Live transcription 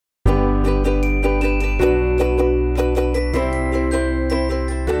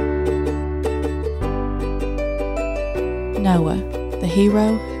Noah, the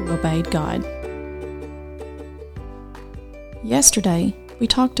hero who obeyed God. Yesterday, we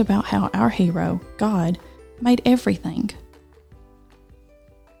talked about how our hero, God, made everything.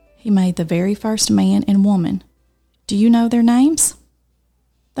 He made the very first man and woman. Do you know their names?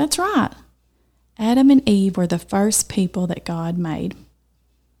 That's right. Adam and Eve were the first people that God made.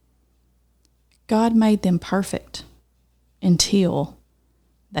 God made them perfect until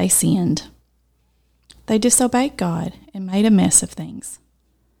they sinned. They disobeyed God and made a mess of things.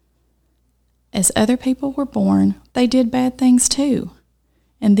 As other people were born, they did bad things too.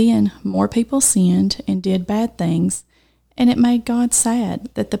 And then more people sinned and did bad things, and it made God sad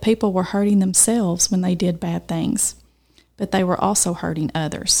that the people were hurting themselves when they did bad things, but they were also hurting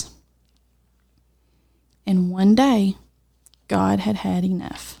others. And one day, God had had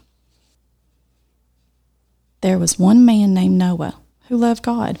enough. There was one man named Noah who loved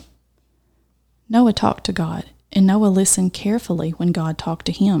God. Noah talked to God, and Noah listened carefully when God talked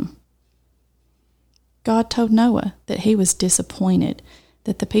to him. God told Noah that he was disappointed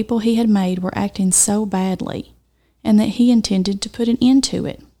that the people he had made were acting so badly, and that he intended to put an end to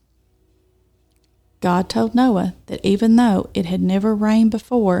it. God told Noah that even though it had never rained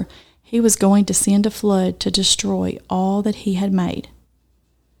before, he was going to send a flood to destroy all that he had made.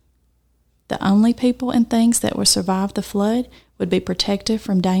 The only people and things that would survive the flood would be protected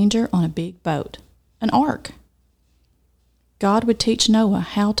from danger on a big boat, an ark. God would teach Noah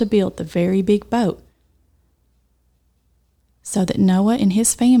how to build the very big boat so that Noah and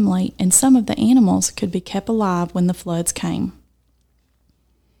his family and some of the animals could be kept alive when the floods came.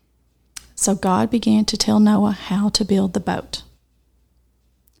 So God began to tell Noah how to build the boat.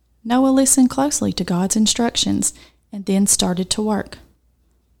 Noah listened closely to God's instructions and then started to work.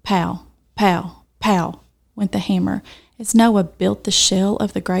 Pow, pow, pow went the hammer as Noah built the shell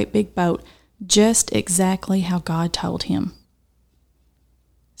of the great big boat just exactly how God told him.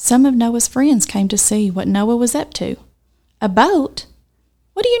 Some of Noah's friends came to see what Noah was up to. A boat?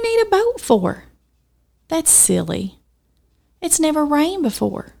 What do you need a boat for? That's silly. It's never rained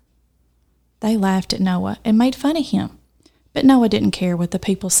before. They laughed at Noah and made fun of him, but Noah didn't care what the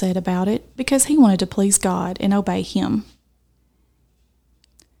people said about it because he wanted to please God and obey him.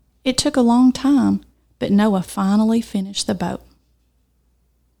 It took a long time, but Noah finally finished the boat.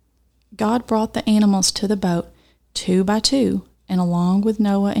 God brought the animals to the boat 2 by 2, and along with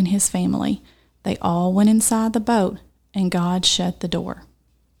Noah and his family, they all went inside the boat, and God shut the door.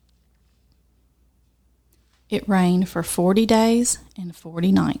 It rained for 40 days and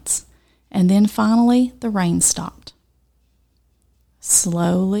 40 nights, and then finally the rain stopped.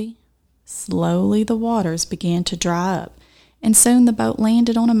 Slowly, slowly the waters began to dry up, and soon the boat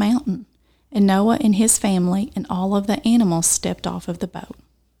landed on a mountain, and Noah and his family and all of the animals stepped off of the boat.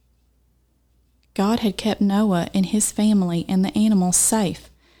 God had kept Noah and his family and the animals safe,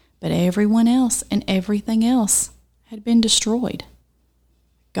 but everyone else and everything else had been destroyed.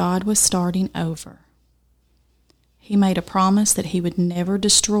 God was starting over. He made a promise that he would never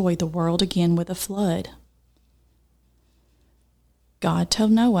destroy the world again with a flood. God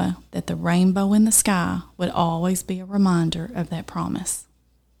told Noah that the rainbow in the sky would always be a reminder of that promise.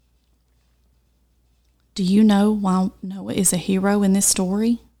 Do you know why Noah is a hero in this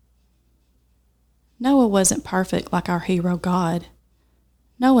story? Noah wasn't perfect like our hero God.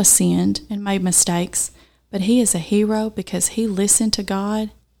 Noah sinned and made mistakes, but he is a hero because he listened to God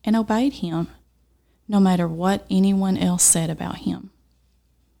and obeyed him, no matter what anyone else said about him.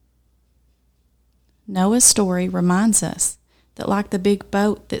 Noah's story reminds us that like the big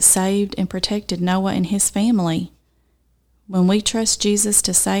boat that saved and protected Noah and his family, when we trust Jesus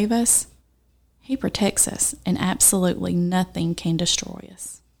to save us, he protects us and absolutely nothing can destroy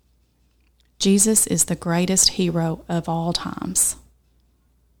us. Jesus is the greatest hero of all times.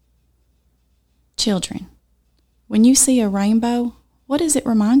 Children, when you see a rainbow, what does it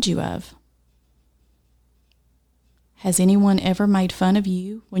remind you of? Has anyone ever made fun of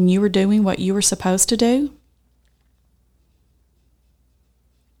you when you were doing what you were supposed to do?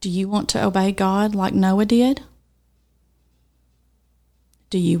 Do you want to obey God like Noah did?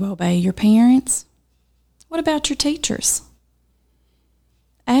 Do you obey your parents? What about your teachers?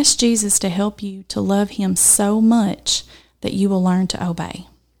 Ask Jesus to help you to love him so much that you will learn to obey.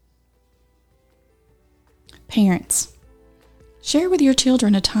 Parents, share with your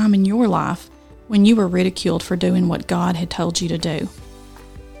children a time in your life when you were ridiculed for doing what God had told you to do.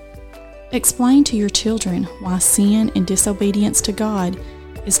 Explain to your children why sin and disobedience to God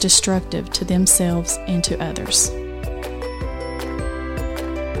is destructive to themselves and to others.